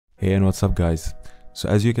Hey, and what's up guys? So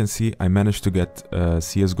as you can see, I managed to get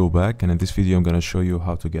CSGO back, and in this video I'm gonna show you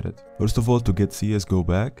how to get it. First of all, to get CSGO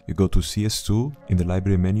back, you go to CS2 in the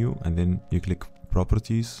library menu, and then you click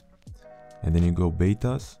properties, and then you go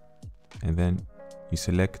betas, and then you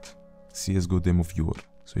select CSGO demo viewer.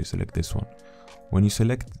 So you select this one. When you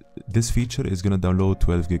select this feature, it's gonna download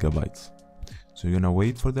 12 gigabytes. So you're gonna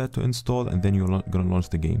wait for that to install, and then you're gonna launch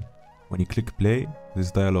the game. When you click play,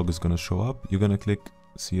 this dialog is gonna show up. You're gonna click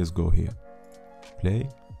CSGO here, play,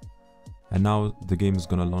 and now the game is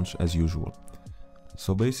gonna launch as usual.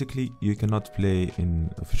 So basically you cannot play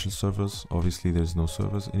in official servers. Obviously there's no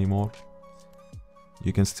servers anymore.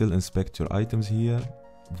 You can still inspect your items here.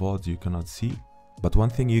 VOD you cannot see, but one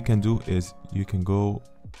thing you can do is you can go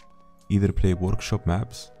either play workshop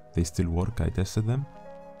maps, they still work, I tested them,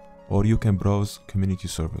 or you can browse community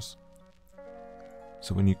servers.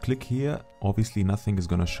 So when you click here, obviously nothing is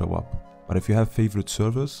gonna show up. But if you have favorite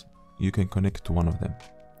servers, you can connect to one of them.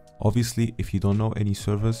 Obviously, if you don't know any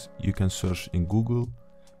servers, you can search in Google,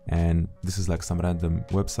 and this is like some random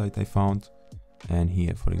website I found. And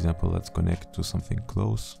here, for example, let's connect to something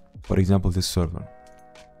close. For example, this server.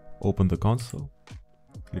 Open the console,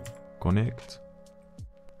 click connect,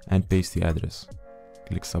 and paste the address.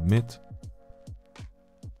 Click submit.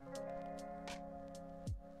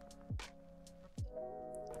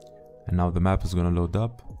 And now the map is gonna load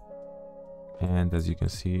up. And as you can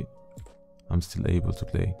see, I'm still able to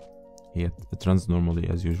play. Yeah, it runs normally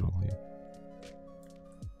as usual here.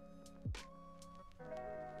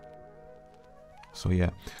 So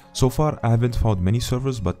yeah, so far I haven't found many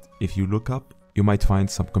servers, but if you look up, you might find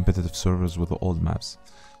some competitive servers with the old maps.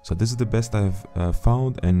 So this is the best I've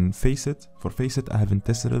found. And Faceit, for Faceit I haven't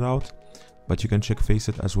tested it out, but you can check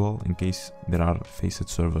Faceit as well in case there are Faceit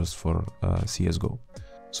servers for CSGO.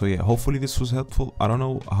 So yeah, hopefully this was helpful. I don't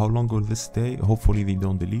know how long will this stay. Hopefully they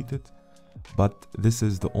don't delete it. But this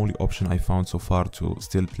is the only option I found so far to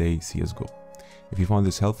still play CSGO. If you found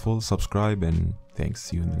this helpful, subscribe, and thanks.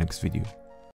 See you in the next video.